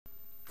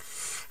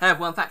Hey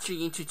everyone, back to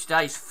you into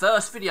today's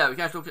first video. We're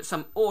going to look at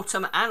some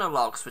autumn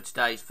analogues for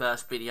today's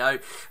first video.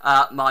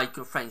 My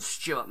good friend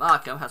Stuart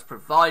Markham has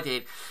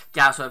provided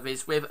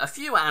Gazoviz with a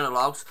few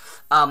analogues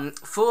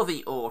for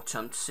the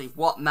autumn to see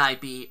what may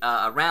be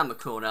around the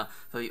corner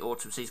for the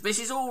autumn season. This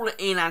is all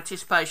in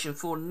anticipation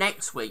for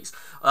next week's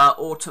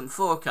autumn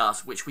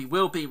forecast, which we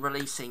will be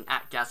releasing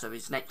at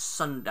Gazoviz next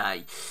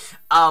Sunday.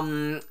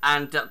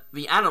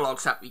 The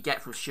analogues that we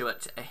get from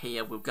Stuart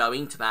here will go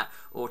into that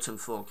autumn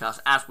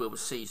forecast, as will the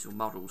seasonal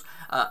models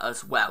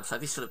as well. So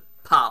this sort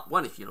of part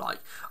one, if you like,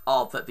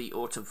 of the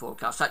autumn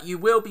forecast that you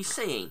will be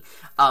seeing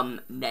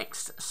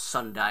next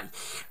Sunday.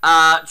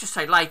 Just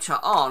say later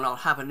on I'll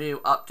have a new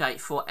update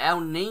for El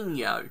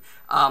Nino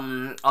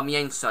on the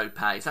ENSO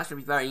page. That's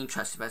going to be very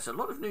interesting. There's a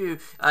lot of new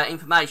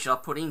information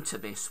I've put into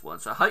this one,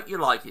 so I hope you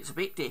like it. It's a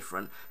bit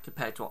different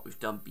compared to what we've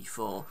done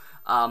before,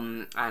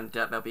 and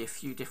there'll be a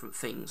few different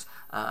things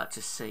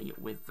to see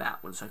with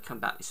that one, so come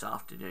back this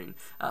afternoon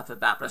for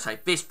that. But I say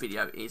this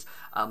video is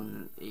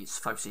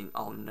focusing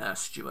on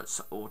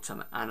Stuart's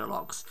autumn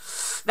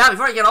analogues. Now,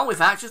 before I get on with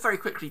that, just very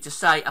quickly to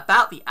say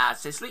about the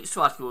ads, there's links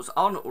to articles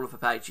on all of the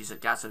pages at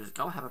Gazoviz.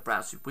 Go and have a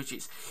browse through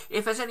widgets.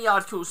 If there's any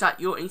articles that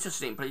you're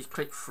interested in, please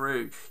click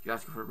through your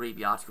article to read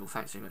the article.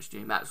 Thanks very much for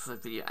doing that. There's also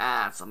video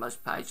ads on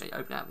most pages. They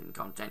open out in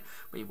content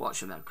when you watch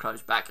them, then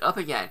close back up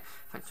again.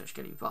 Thanks so much for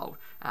getting involved,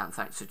 and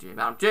thanks for doing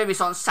that. I'm doing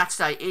this on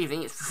Saturday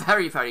evening. It's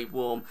very, very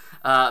warm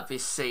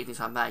this evening,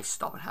 so I may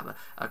stop and have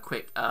a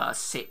quick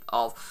sip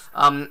of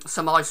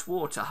some ice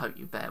water. Hope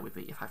you bear with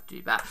me if you have to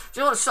do that. Just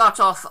want to start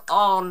off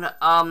on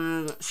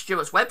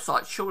Stuart's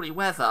website, Surely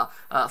Weather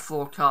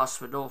forecast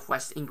for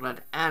Northwest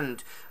England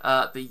and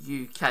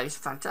the UK. It's a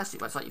fantastic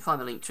website. You find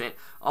the link to it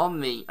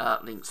on the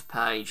links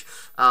page.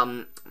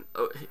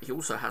 He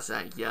also has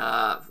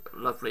a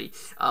lovely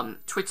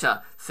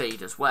Twitter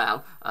feed as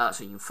well,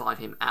 so you can find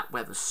him at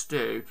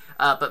Weatherstew.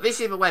 But this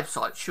is the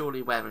website,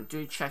 Surely Weather, and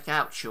do check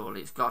out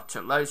Surely. It's got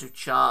loads of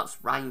charts,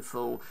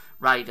 rainfall,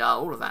 radar,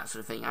 all of that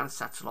sort of thing, and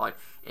satellite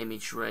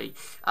imagery.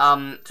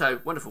 So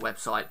wonderful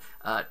website.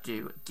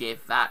 Do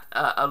give that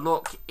a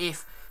look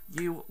if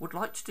you would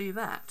like to do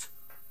that.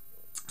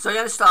 So we're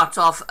going to start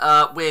off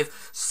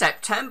with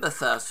September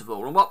first of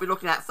all, and what we're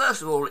looking at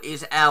first of all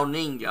is El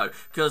Nino,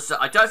 because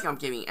I don't think I'm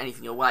giving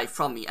anything away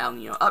from the El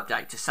Nino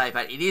update to say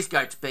that it is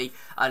going to be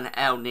an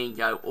El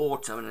Nino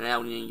autumn and an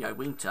El Nino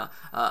winter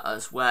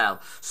as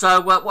well.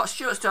 So what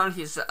Stuart's done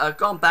is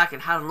gone back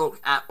and had a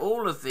look at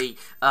all of the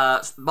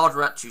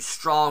moderate to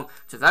strong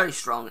to very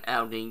strong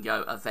El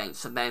Nino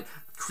events, and then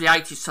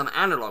created some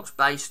analogues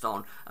based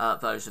on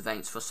those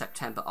events for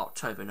September,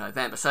 October,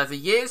 November. So the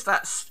years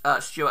that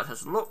Stuart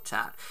has looked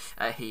at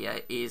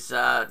here is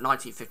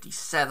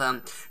 1957,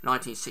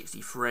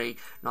 1963,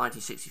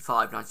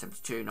 1965,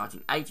 1972,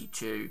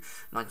 1982,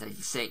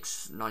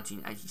 1986,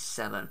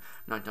 1987,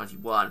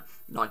 1991,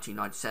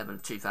 1997,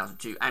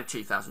 2002 and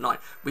 2009.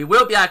 We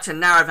will be able to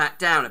narrow that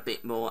down a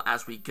bit more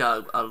as we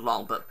go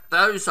along, but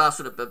those are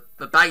sort of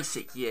the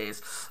basic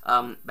years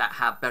that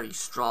have very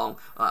strong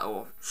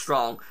or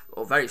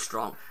very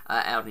strong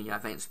El Nino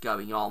events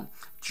going on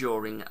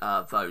during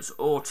those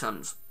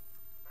autumns.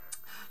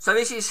 So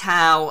this is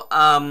how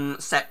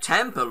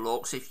September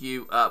looks if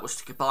you was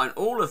to combine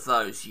all of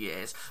those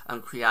years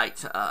and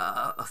create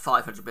a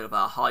 500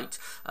 millibar height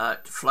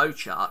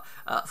flowchart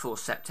for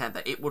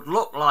September. It would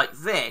look like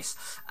this,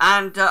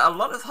 and a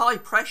lot of high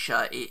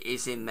pressure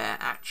is in there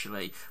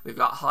actually. We've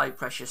got high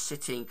pressure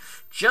sitting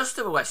just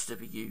to the west of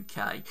the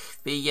UK.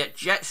 The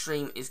jet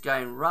stream is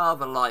going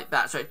rather like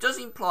that, so it does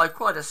imply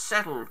quite a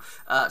settled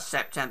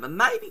September,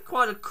 maybe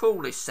quite a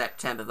coolish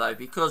September though,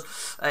 because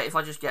if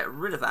I just get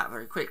rid of that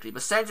very quickly, the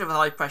centre of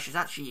high pressure is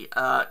actually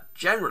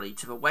generally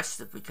to the west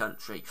of the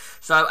country,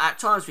 so at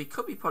times we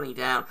could be pulling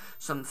down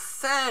some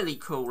fairly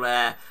cool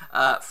air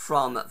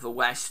from the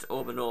west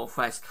or the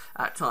northwest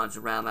at times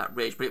around that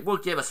ridge, but it will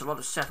give us a lot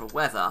of settled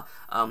weather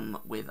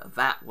with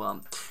that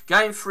one.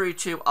 Going through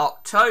to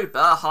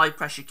October, high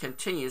pressure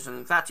continues, and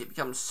in fact it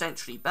becomes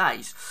centrally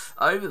based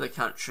over the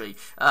country.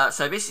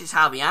 So this is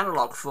how the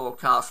analogue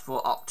forecast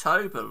for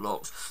October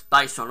looks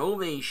based on all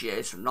these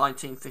years from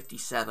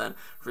 1957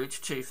 through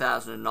to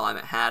 2009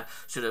 that had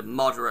sort of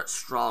moderate,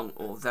 strong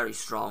or very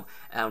strong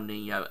El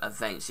Nino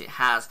events. It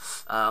has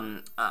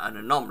an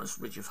anomalous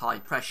ridge of high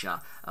pressure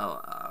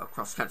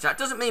across the country. That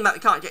doesn't mean that we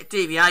can't get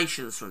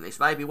deviations from this.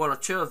 Maybe one or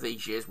two of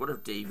these years would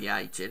have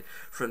deviated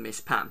from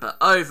this pattern, but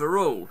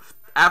overall,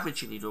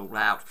 averaging it all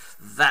out,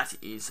 that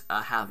is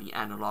how the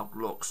analogue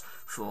looks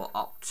for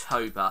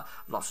October.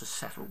 Lots of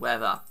settled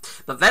weather.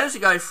 But then as we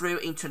go through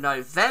into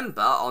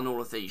November on all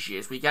of these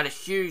years, we get a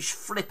huge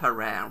flip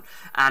around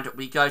and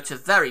we go to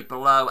very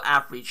below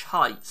average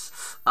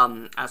heights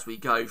as we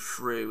go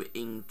through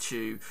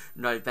into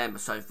November.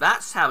 So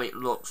that's how it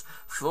looks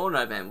for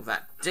November,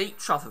 that deep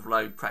trough of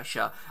low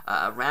pressure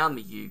around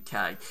the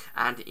UK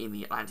and in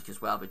the Atlantic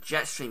as well. The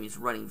jet stream is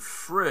running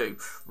through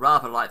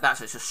rather like that,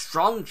 so it's a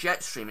strong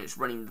jet stream and it's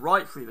running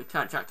right through the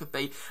country. That could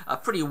be a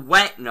pretty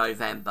wet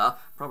November,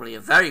 probably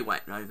a very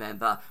wet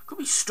November. Could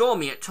be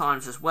stormy at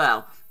times as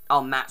well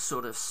on that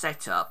sort of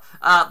setup.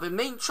 The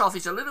mean trough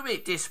is a little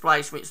bit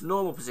displaced from its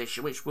normal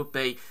position, which would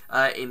be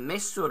in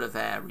this sort of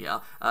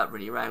area,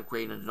 really around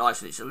Greenland and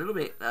Iceland. It's a little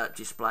bit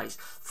displaced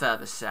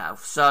further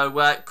south, so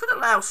it could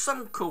allow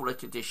some cooler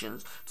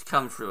conditions to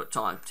come through at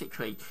times,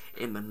 particularly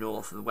in the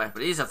north and the west.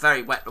 But it is a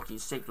very wet looking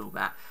signal,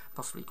 that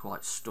possibly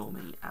quite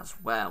stormy as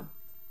well.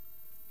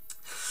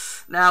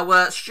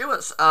 Now,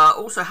 Stuart's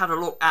also had a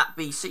look at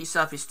the sea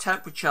surface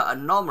temperature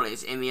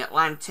anomalies in the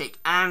Atlantic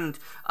and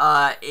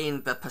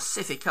in the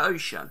Pacific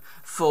Ocean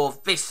for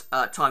this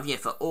time of year,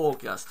 for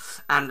August,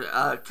 and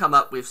come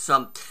up with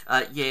some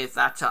years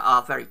that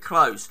are very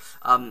close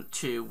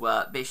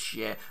to this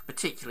year,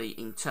 particularly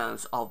in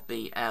terms of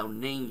the El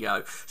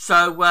Nino.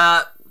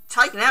 So,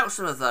 taking out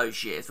some of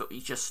those years that we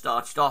just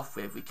started off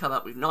with, we come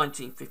up with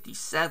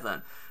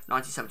 1957,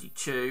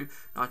 1972,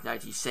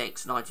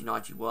 1986,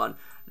 1991,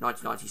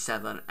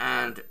 1997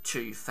 and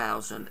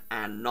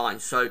 2009.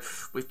 So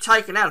we've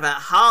taken out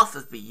about half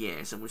of the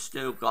years, and we've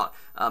still got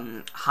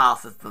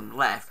half of them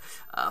left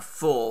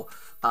for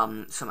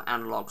some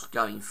analogues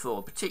going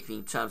forward, particularly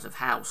in terms of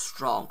how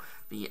strong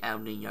the El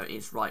Nino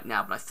is right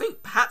now. But I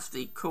think perhaps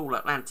the cool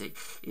Atlantic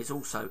is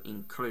also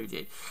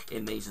included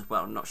in these as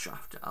well. I'm not sure. I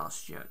have to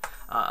ask you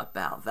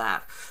about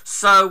that.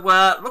 So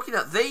looking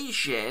at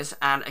these years,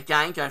 and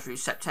again going through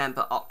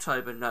September,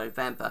 October,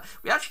 November,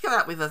 we actually come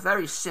out with a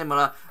very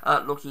similar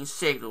looking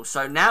signal.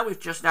 So now we've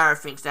just narrowed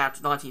things down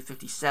to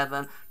 1957,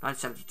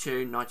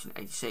 1972,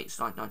 1986,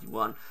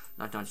 1991,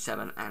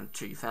 1997 and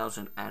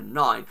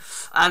 2009.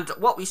 And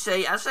what we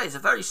see, as I say, is a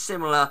very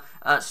similar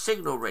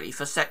signal really.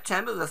 For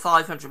September, the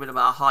 500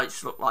 millibar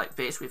heights look like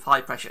this, with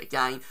high pressure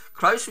again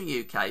close to the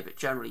UK, but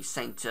generally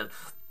centred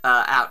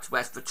out to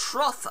west. The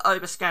trough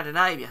over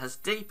Scandinavia has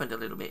deepened a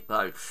little bit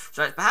though,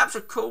 so it's perhaps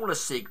a cooler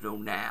signal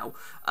now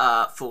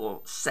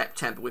for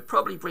September. We're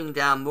probably bringing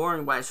down more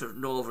and more sort of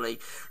northerly,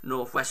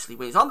 northwesterly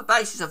winds. On the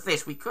basis of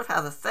this, we could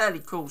have a fairly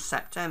cool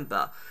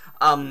September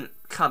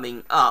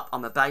coming up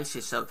on the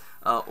basis of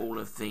all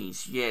of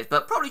these years,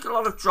 but probably got a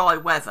lot of dry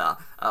weather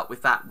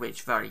with that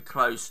ridge very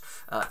close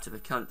to the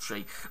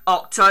country.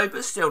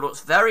 October still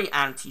looks very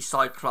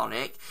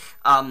anticyclonic,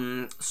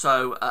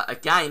 so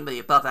again the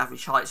above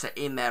average heights are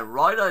in there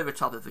right over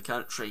top of the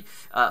country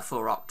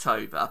for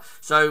October.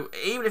 So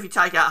even if you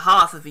take out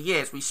half of the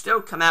years, we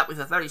still come out with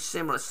a very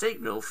similar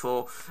signal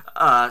for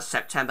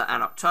September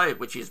and October,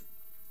 which is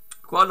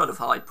quite a lot of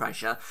high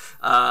pressure.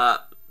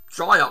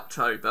 Dry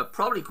October,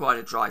 probably quite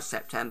a dry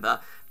September.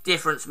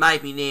 Difference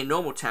maybe near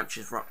normal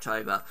temperatures for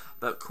October,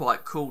 but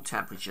quite cool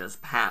temperatures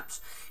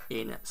perhaps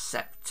in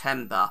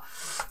September.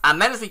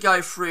 And then as we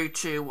go through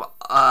to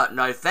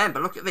November,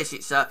 look at this.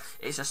 It's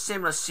a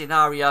similar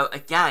scenario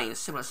again, a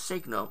similar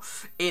signal,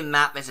 in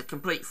that there's a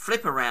complete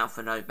flip around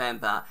for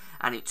November,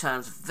 and it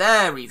turns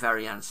very,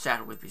 very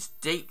unsettled with this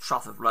deep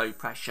trough of low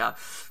pressure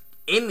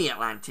in the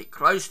Atlantic,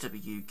 close to the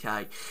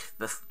UK,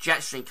 the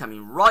jet stream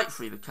coming right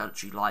through the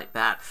country like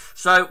that.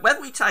 So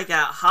whether we take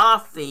out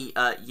half the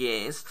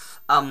years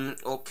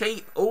or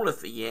keep all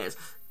of the years,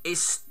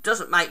 it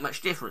doesn't make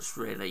much difference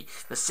really.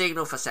 The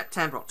signal for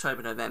September,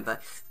 October, November,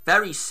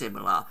 very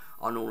similar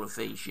on all of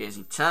these years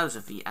in terms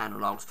of the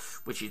analogues,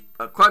 which is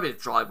quite a bit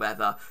of dry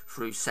weather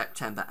through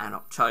September and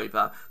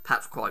October,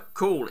 perhaps quite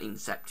cool in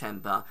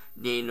September,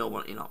 near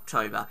normal in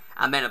October,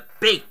 and then a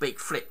big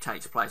flip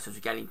takes place as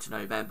we get into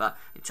November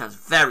in terms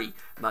of very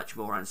much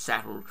more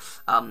unsettled,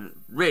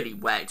 really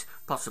wet,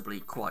 possibly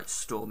quite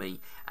stormy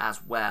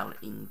as well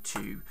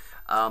into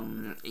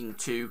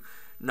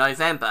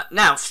November.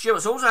 Now,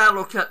 Stuart's also had a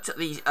look at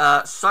the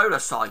solar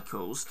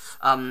cycles.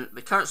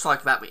 The current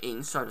cycle that we're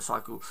in, solar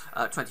cycle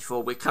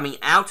 24, we're coming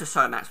out of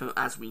solar maximum,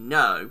 as we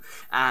know,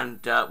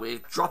 and we're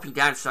dropping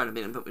down to solar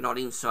minimum, but we're not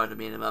in solar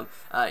minimum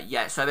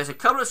yet. So there's a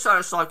couple of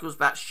solar cycles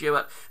that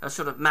Stuart has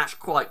sort of matched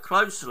quite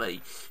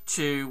closely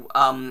to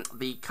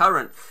the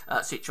current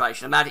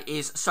situation, and that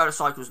is solar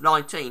cycles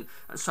 19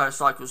 and solar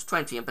cycles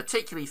 20, and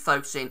particularly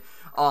focusing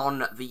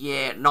on the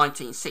year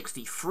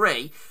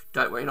 1963.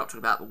 Don't worry, not talking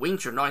about the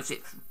winter of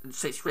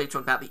 1963,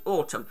 talking about the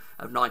autumn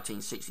of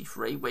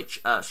 1963,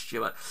 which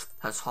Stuart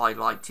has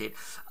highlighted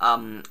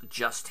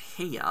just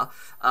here.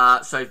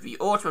 So the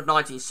autumn of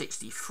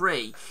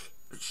 1963,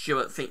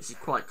 Stuart thinks is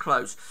quite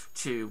close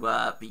to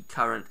the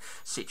current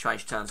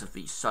situation in terms of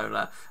the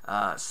solar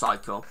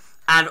cycle.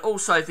 And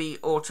also the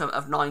autumn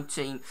of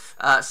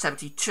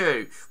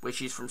 1972,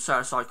 which is from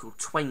solar cycle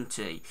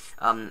 20.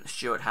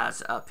 Stuart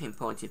has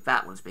pinpointed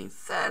that one's been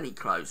fairly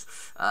close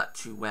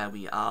to where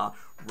we are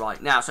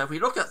right now. So if we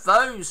look at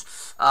those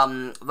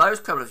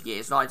couple of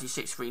years,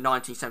 1963,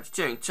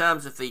 1972, in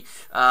terms of the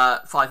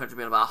 500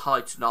 millibar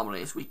height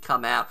anomalies, we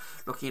come out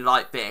looking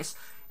like this.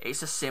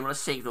 It's a similar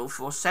signal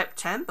for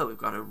September. We've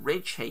got a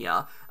ridge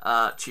here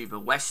to the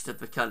west of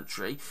the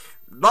country.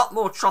 A lot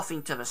more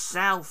troughing to the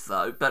south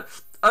though, but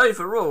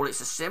overall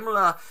it's a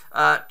similar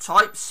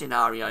type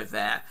scenario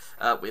there,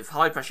 with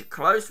high pressure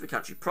close to the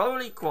country,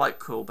 probably quite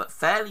cool but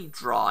fairly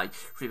dry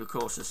through the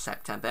course of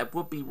September. There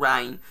would be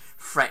rain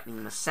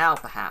threatening the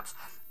south perhaps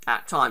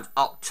at times.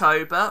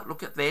 October,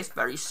 look at this,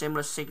 very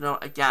similar signal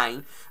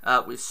again,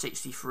 with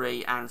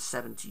 63 and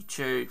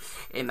 72,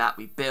 in that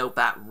we build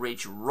that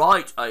ridge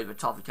right over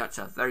top of the country.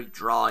 So a very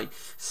dry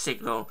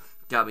signal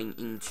going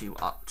into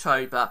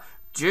October.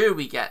 Do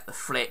we get the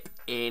flip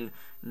in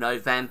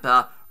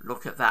November?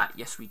 Look at that.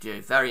 Yes, we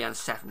do. Very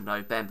unsettled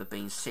November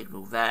being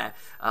signalled there,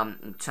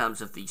 in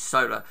terms of the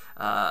solar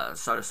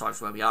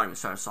cycles, where we are in the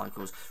solar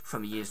cycles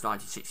from the years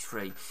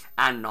 1963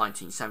 and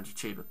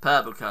 1972. The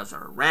purple curves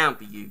are around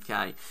the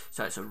UK,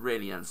 so it's a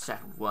really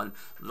unsettled one.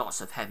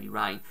 Lots of heavy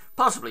rain,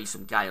 possibly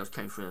some gales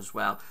came through as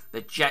well.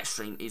 The jet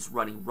stream is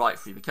running right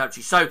through the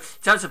country. So in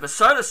terms of the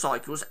solar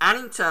cycles and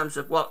in terms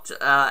of what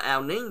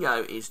El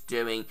Nino is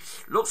doing,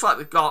 looks like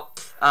we've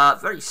got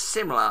very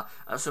similar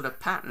sort of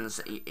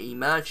patterns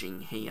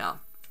emerging here.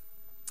 Now,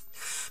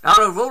 out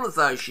of all of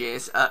those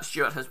years,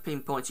 Stuart has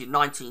pinpointed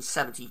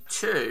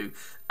 1972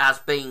 as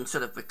being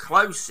sort of the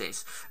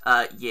closest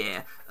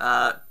year,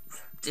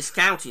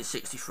 discounting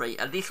 63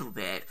 a little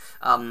bit.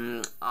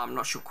 I'm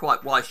not sure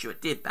quite why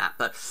Stuart did that,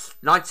 but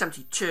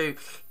 1972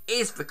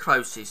 is the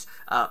closest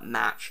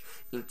match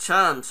in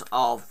terms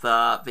of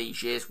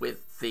these years,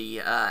 with the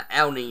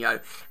El Nino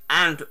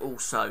and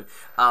also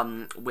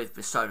with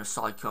the solar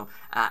cycle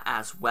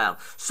as well.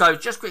 So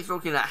just quickly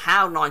looking at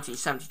how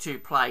 1972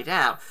 played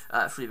out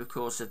through the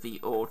course of the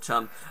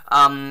autumn.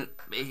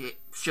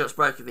 Stuart's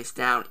broken this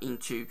down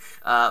into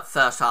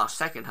first half,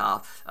 second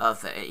half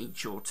of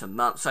each autumn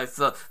month. So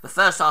for the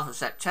first half of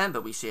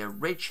September, we see a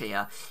ridge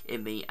here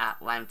in the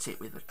Atlantic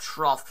with a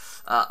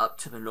trough up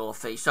to the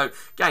northeast. So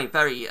again,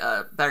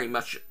 very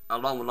much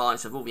along the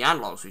lines of all the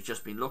analogues we've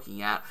just been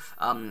looking at,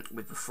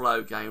 with the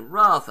flow going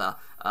rather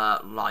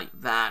like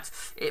that.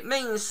 It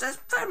means there's a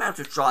fair amount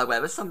of dry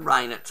weather, some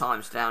rain at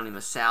times down in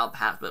the south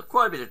perhaps, but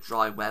quite a bit of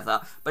dry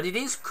weather. But it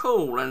is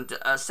cool, and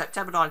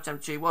September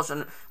 1972 was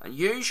an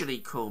unusually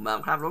cool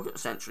month. We'll have a look at the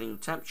central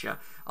England temperature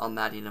on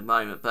that in a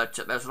moment, but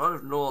there's a lot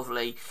of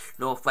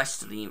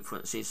northwesterly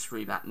influences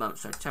through that month,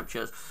 so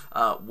temperatures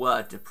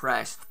were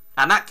depressed.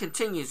 And that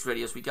continues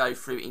really as we go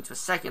through into the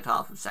second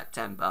half of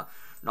September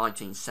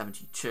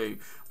 1972,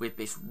 with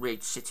this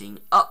ridge sitting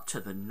up to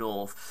the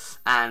north,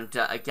 and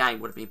again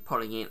would have been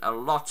pulling in a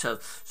lot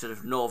of sort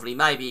of northerly,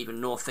 maybe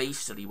even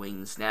northeasterly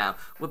winds. Now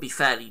would be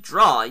fairly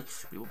dry,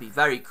 but it would be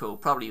very cool,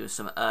 probably with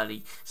some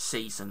early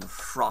season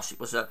frost. It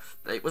was a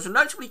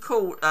notably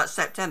cool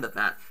September,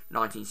 that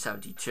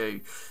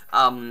 1972,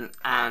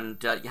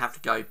 and you have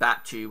to go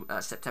back to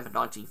September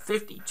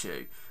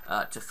 1952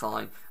 to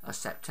find a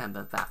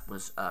September that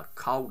was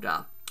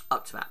colder.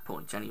 Up to that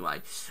point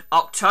anyway.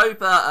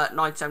 October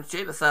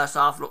 1972, the first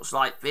half looks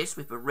like this,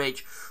 with the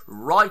ridge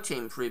right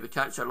in through the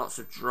country, so lots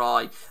of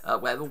dry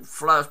weather.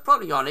 Flows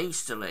probably gone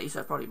easterly,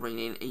 so probably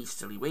bringing in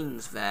easterly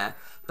winds there,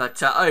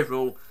 but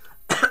overall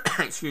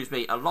excuse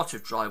me, a lot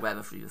of dry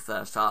weather through the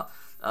first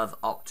half of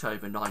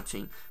October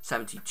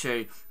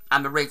 1972.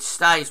 And the ridge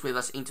stays with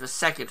us into the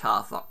second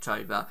half of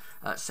October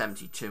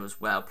 72 as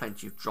well.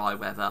 Plenty of dry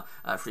weather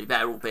through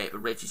there, albeit the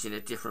ridge is in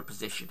a different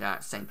position now,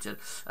 centred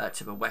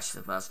to the west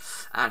of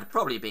us, and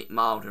probably a bit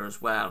milder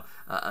as well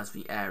as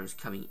the air is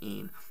coming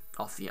in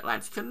off the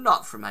Atlantic, and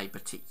not from a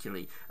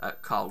particularly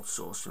cold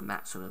source from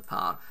that sort of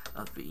part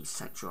of the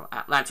central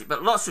Atlantic.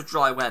 But lots of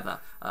dry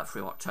weather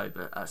through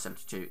October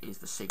 72 is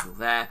the signal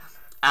there.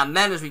 And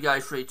then as we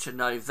go through to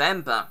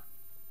November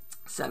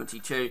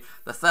 72,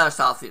 the first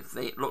half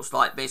it looks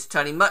like this,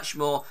 turning much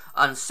more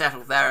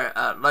unsettled there.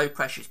 Low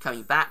pressure is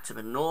coming back to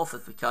the north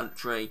of the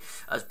country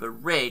as the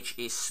ridge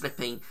is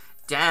slipping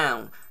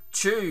down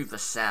to the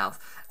south,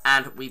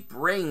 and we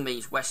bring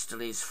these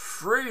westerlies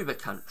through the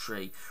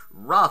country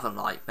rather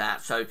like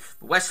that. So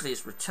the westerly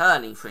is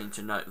returning through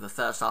into the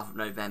first half of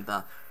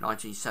November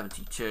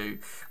 1972,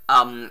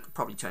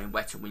 probably turning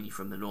wet and windy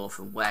from the north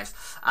and west.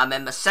 And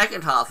then the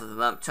second half of the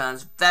month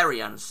turns very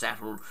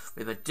unsettled,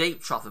 with a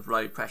deep trough of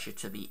low pressure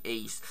to the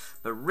east.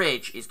 The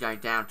ridge is going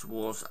down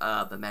towards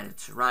the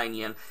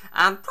Mediterranean,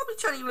 and probably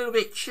turning a little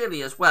bit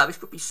chilly as well. This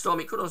could be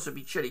stormy, it could also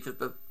be chilly, because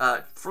the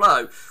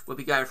flow will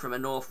be going from a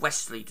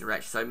northwesterly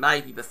direction, so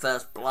maybe the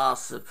first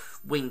blasts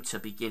of winter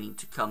beginning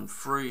to come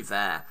through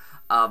there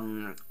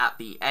at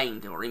the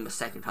end, or in the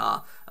second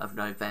half of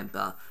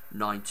November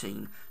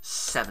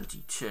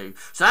 1972.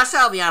 So that's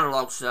how the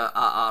analogues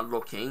are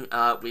looking.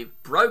 We've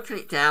broken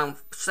it down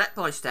step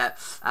by step,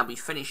 and we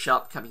finish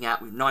up coming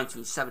out with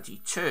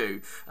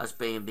 1972 as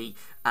being the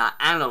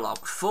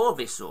analogue for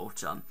this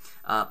autumn.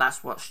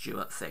 That's what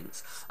Stuart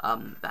thinks,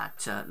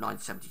 that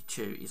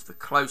 1972 is the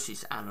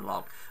closest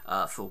analogue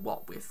for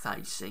what we're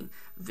facing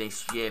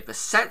this year. The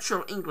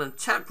central England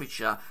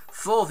temperature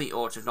for the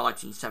autumn of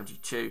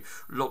 1972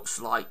 looks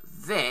like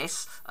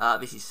this.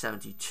 This is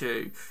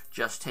 72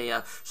 just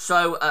here.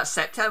 So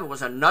September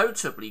was a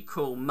notably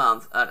cool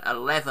month at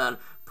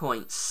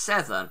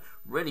 11.7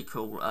 really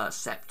cool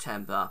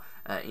September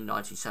in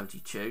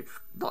 1972.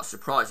 Not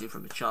surprising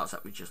from the charts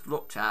that we just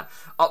looked at.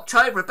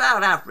 October,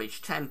 about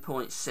average,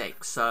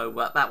 10.6, so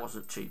that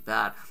wasn't too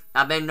bad.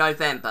 And then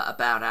November,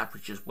 about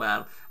average as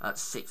well, at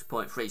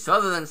 6.3. So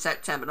other than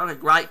September, not a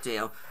great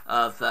deal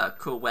of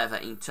cool weather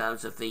in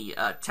terms of the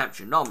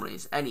temperature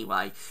anomalies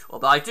anyway.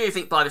 Although I do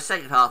think by the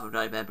second half of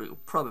November, it will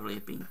probably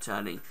have been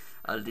turning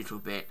a little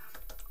bit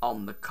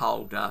on the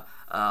colder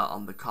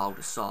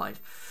side.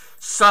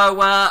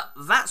 So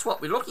that's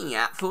what we're looking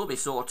at for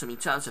this autumn in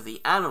terms of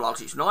the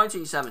analogues. It's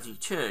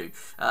 1972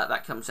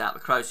 that comes out the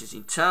closest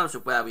in terms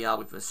of where we are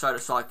with the solar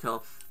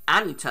cycle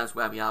and in terms of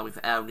where we are with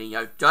El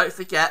Nino. Don't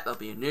forget, there'll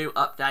be a new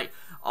update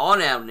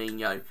on El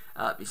Nino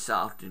this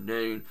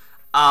afternoon.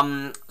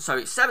 So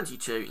it's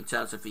 72 in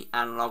terms of the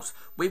analogues.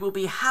 We will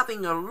be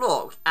having a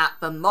look at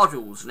the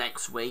models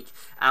next week,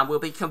 and we'll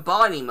be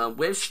combining them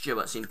with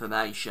Stuart's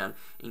information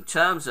in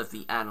terms of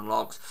the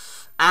analogues.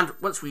 And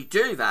once we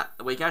do that,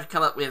 we're going to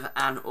come up with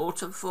an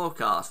autumn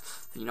forecast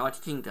for the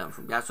United Kingdom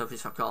from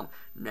GazOffice.com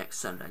next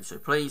Sunday. So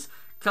please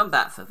come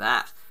back for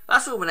that.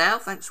 That's all for now.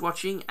 Thanks for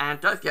watching,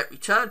 and don't forget,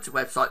 return to the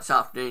website this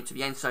afternoon to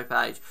the Enso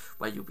page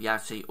where you'll be able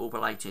to see all the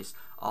latest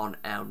on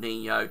El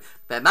Nino.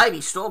 There may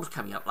be storms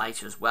coming up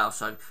later as well,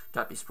 so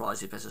don't be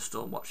surprised if there's a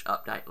storm watch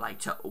update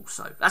later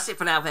also. That's it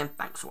for now then.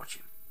 Thanks for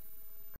watching.